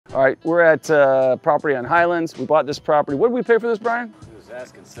All right, we're at property on Highlands. We bought this property. What did we pay for this, Brian? He was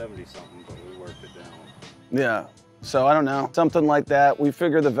asking 70 something, but we worked it down. Yeah, so I don't know, something like that. We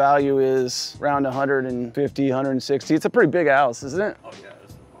figure the value is around 150, 160. It's a pretty big house, isn't it? Oh yeah,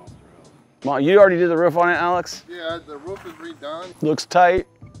 this is a monster house. Well, you already did the roof on it, Alex? Yeah, the roof is redone. Looks tight.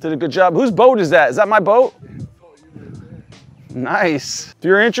 Did a good job. Whose boat is that? Is that my boat? Nice. If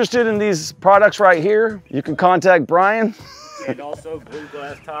you're interested in these products right here, you can contact Brian. And also blue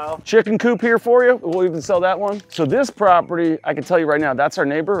glass tile. Chicken coop here for you. We'll even sell that one. So this property, I can tell you right now, that's our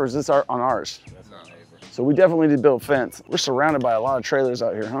neighbor, or is this on ours? That's our neighbor. So we definitely need to build a fence. We're surrounded by a lot of trailers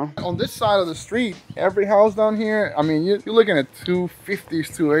out here, huh? On this side of the street, every house down here, I mean, you're looking at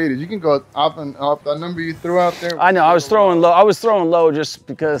 250s, 280s. You can go up and up. That number you threw out there. I know, I was throwing low. I was throwing low just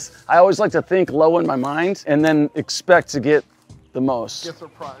because I always like to think low in my mind and then expect to get the most. Get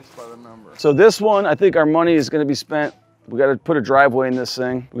surprised by the number. So this one, I think our money is gonna be spent. We gotta put a driveway in this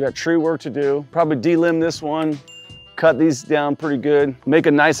thing. We got tree work to do. Probably delimb this one, cut these down pretty good. Make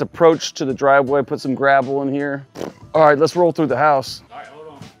a nice approach to the driveway, put some gravel in here. All right, let's roll through the house. All right, hold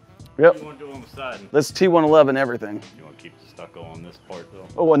on. Yep. What do you want to do on the side? Let's T111 everything. You want to keep the stucco on this part though?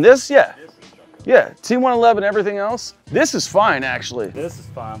 Oh, and this, yeah. This is stucco. Yeah, T111 everything else. This is fine, actually. This is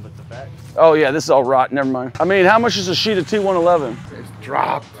fine, but the back. Oh yeah, this is all rot, never mind. I mean, how much is a sheet of T111? It's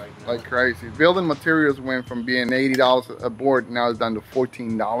dropped like crazy. Building materials went from being $80 a board, now it's down to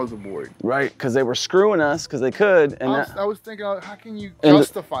 $14 a board. Right, because they were screwing us, because they could. And I was thinking, how can you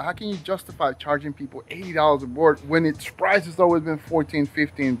justify charging people $80 a board when its price has always been $14,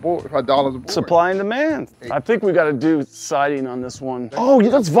 $15 dollars a board? supply and demand. I think we got to do siding on this one. Oh, yeah,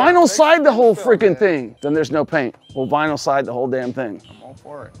 let's vinyl side the whole freaking thing. Then there's no paint. We'll vinyl side the whole damn thing. I'm all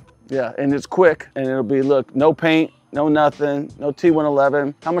for it. Yeah, and it's quick, and it'll be, look, no paint, no nothing, no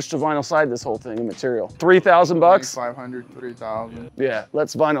T111. How much to vinyl side this whole thing in material? 3,000 bucks? 500, 3,000. Yeah,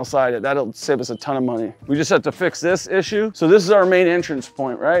 let's vinyl side it. That'll save us a ton of money. We just have to fix this issue. So this is our main entrance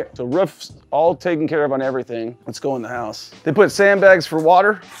point, right? So roof's all taken care of on everything. Let's go in the house. They put sandbags for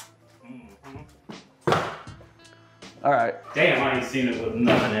water. All right. Damn, I ain't seen it with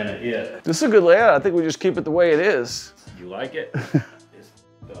nothing in it yet. This is a good layout. I think we just keep it the way it is. You like it?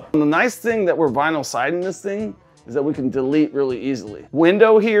 The nice thing that we're vinyl siding this thing is that we can delete really easily.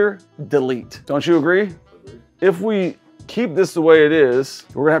 Window here, delete. Don't you agree? If we keep this the way it is,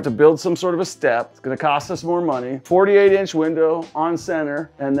 we're gonna have to build some sort of a step. It's gonna cost us more money. 48-inch window on center,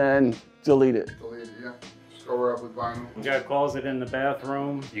 and then delete it. Delete it, yeah. Just cover up with vinyl. We got a closet in the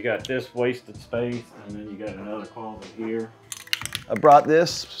bathroom. You got this wasted space, and then you got another closet here. I brought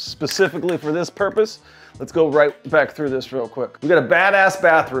this specifically for this purpose. Let's go right back through this real quick. We got a badass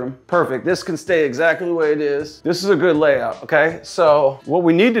bathroom. Perfect. This can stay exactly the way it is. This is a good layout, okay? So what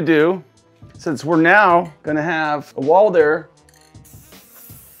we need to do, since we're now gonna have a wall there,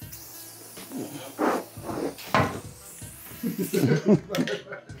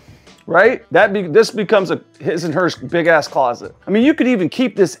 right? This becomes a his and hers big ass closet. I mean, you could even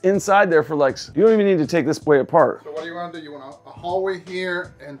keep this inside there for like, you don't even need to take this way apart. So what do you want to do? You want a hallway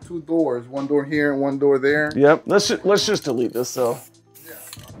here and 2 doors. 1 door here and 1 door there. Yep, let's just delete this though. Yeah.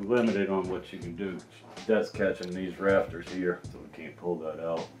 I'm limited on what you can do. That's catching these rafters here, so we can't pull that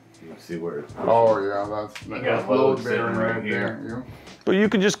out. You can see where it's. Oh yeah, that's got load sitting right here. There, yeah. But you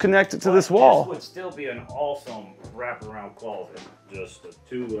can just connect it to this wall. This would still be an awesome wraparound closet. Just a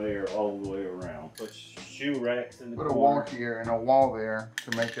 2-layer all the way around. Put shoe racks in the Put a corner. wall here and a wall there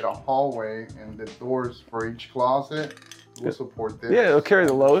to make it a hallway, and the doors for each closet will support this. Yeah, it'll carry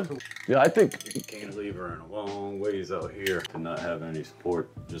the load. Yeah, I think. You cantilever in a long ways out here to not have any support.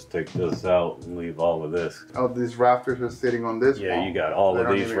 Just take this out and leave all of this. Oh, these rafters are sitting on this wall. Yeah, you got all They of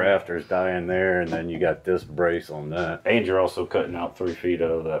don't these even- rafters dying there, and then you got this brace on that. And you're also cutting out 3 feet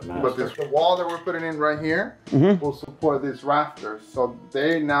out of that master. But the wall that we're putting in right here will support these rafters. So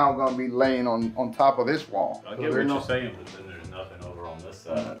they're now going to be laying on top of this wall. I So get they're what you're just- saying, but then there's nothing over on this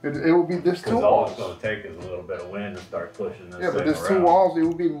side. It will be this 2 Because all walls. it's going to take is a little bit of wind to start pushing this Yeah, but thing there's 2 around. walls. It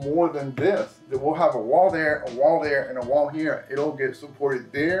will be more than this. We'll have a wall there, and a wall here. It'll get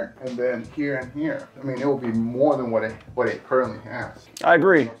supported there, and then here and here. I mean, it will be more than what it currently has. I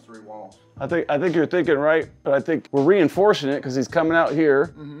agree. Those 3 walls. I think you're thinking right, but I think we're reinforcing it because he's coming out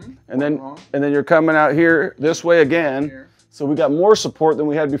here, and then you're coming out here this way again. Here. So we got more support than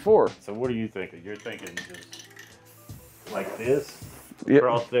we had before. So what are you thinking? You're thinking just like this, Yep.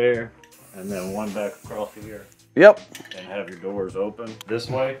 across there, and then one back across here, Yep. and have your doors open this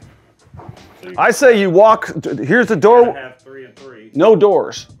way? So you I say you walk. Here's the gotta door. have 3 and 3. No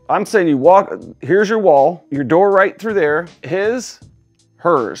doors. I'm saying you walk. Here's your wall. Your door right through there.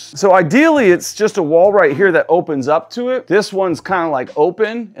 hers. So ideally it's just a wall right here that opens up to it. This one's kind of like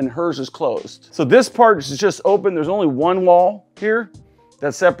open and hers is closed. So this part is just open. There's only one wall here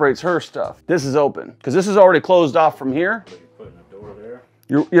that separates her stuff. This is open because this is already closed off from here. So you're putting a door there?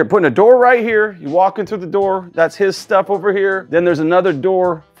 You're putting a door right here. You walk in through the door. That's his stuff over here. Then there's another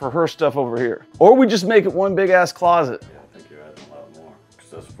door for her stuff over here. Or we just make it one big ass closet. Yeah, I think you're adding a lot more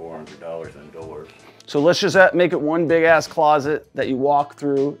because that's $400 in doors. So let's just make it one big ass closet that you walk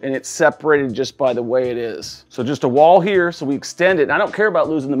through and it's separated just by the way it is. So just a wall here, so we extend it. And I don't care about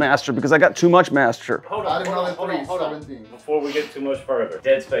losing the master because I got too much master. Hold on. Before we get too much further,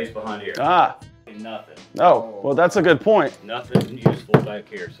 dead space behind here. Ah. Nothing. Oh, well that's a good point. Nothing useful back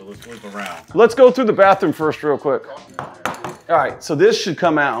here, so let's move around. Let's go through the bathroom first real quick. All right, so this should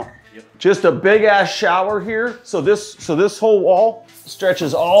come out. Yep. Just a big ass shower here. So this whole wall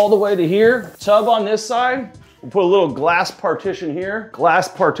stretches all the way to here. Tub on this side. We'll put a little glass partition here. Glass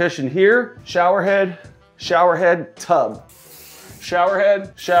partition here. Shower head, tub. Shower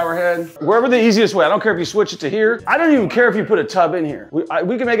head. Wherever the easiest way. I don't care if you switch it to here. I don't even care if you put a tub in here. We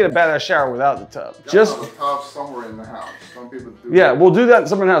can make it a badass shower without the tub. Just a tub somewhere in the house. Some people do. Yeah, we'll do that in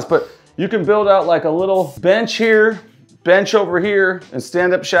someone's house, but you can build out like a little bench here, bench over here, and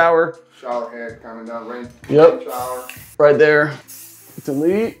stand-up shower. Shower head coming down, rain. Yep. Shower. Right there.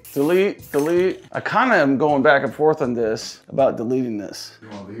 Delete, delete, delete. I kind of am going back and forth on this about deleting this. You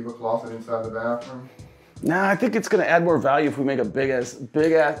want to leave a closet inside the bathroom? Nah, I think it's gonna add more value if we make a big ass,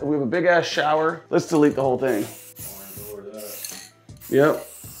 we have a big ass shower. Let's delete the whole thing. Yep.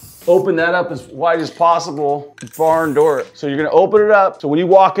 Open that up as wide as possible, barn door it. So you're gonna open it up. So when you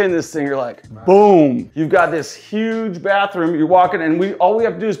walk in this thing, you're like, boom. You've got this huge bathroom. You're walking and all we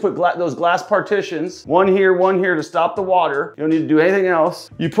have to do is put those glass partitions, one here to stop the water. You don't need to do anything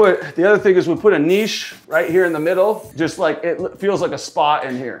else. The other thing is we put a niche right here in the middle, just like it feels like a spot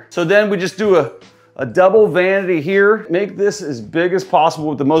in here. So then we just do a double vanity here. Make this as big as possible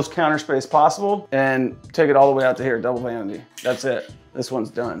with the most counter space possible and take it all the way out to here, double vanity. That's it. This one's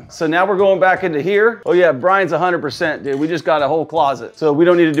done. So now we're going back into here. Oh yeah, Brian's 100%, dude. We just got a whole closet. So we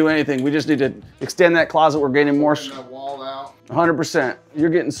don't need to do anything. We just need to extend that closet. We're gaining more. That wall out. 100%. You're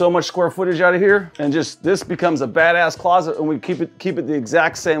getting so much square footage out of here and just this becomes a badass closet and we keep it the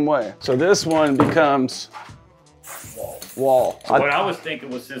exact same way. So this one becomes wall. So what I was thinking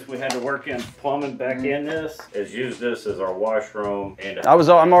was since we had to work in plumbing back in this, is use this as our washroom and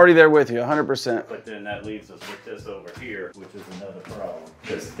I'm already there with you, 100%. But then that leaves us with this over here, which is another problem.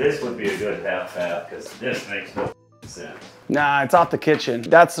 Because this would be a good half because this makes no sense. Nah, it's off the kitchen.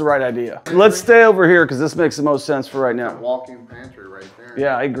 That's the right idea. Let's stay over here because this makes the most sense for right now. Walk-in pantry right there.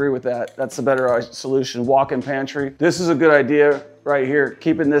 Yeah, I agree with that. That's the better solution. Walk-in pantry. This is a good idea right here.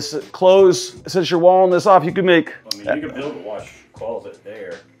 Keeping this closed. Since you're walling this off, you can make... I mean, you could build a wash closet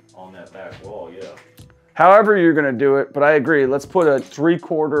there on that back wall, yeah. However you're gonna do it, but I agree. Let's put a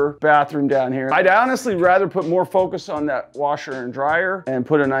 3/4 bathroom down here. I'd honestly rather put more focus on that washer and dryer and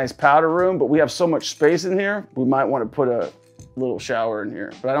put a nice powder room, but we have so much space in here, we might want to put a little shower in here,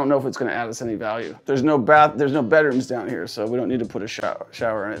 but I don't know if it's gonna add us any value. There's no bedrooms down here, so we don't need to put a shower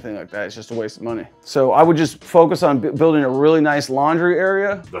or anything like that. It's just a waste of money. So I would just focus on building a really nice laundry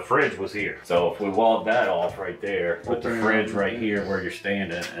area. The fridge was here. So if we walled that off right there, put the fridge right here where you're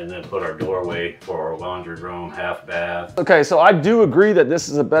standing, and then put our doorway for our laundry room, half bath. Okay, so I do agree that this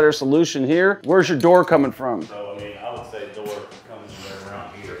is a better solution here. Where's your door coming from? So I mean, I would say door comes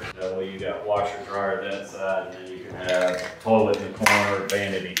around here. That way you got washer, dryer that side, and then you can have toilet in the corner,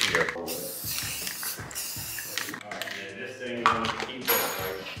 vanity here. Alright, yeah, this thing is going to keep it,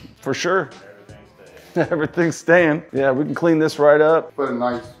 right? For sure. Everything's staying. Everything's staying. Yeah, we can clean this right up. Put a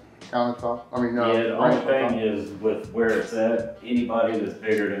nice countertop. I mean, Yeah, the only thing is with where it's at, anybody that's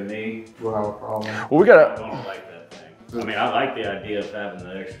bigger than me, we'll have a problem. Well, we I gotta, don't like that thing. I mean, I like the idea of having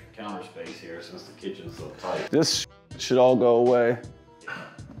the extra counter space here since the kitchen's so tight. this should all go away.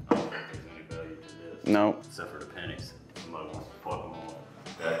 I don't think there's any value to this. No. Except for the pennies. Somebody wants to plug them on.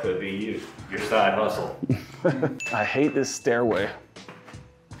 That could be you. Your side hustle. I hate this stairway.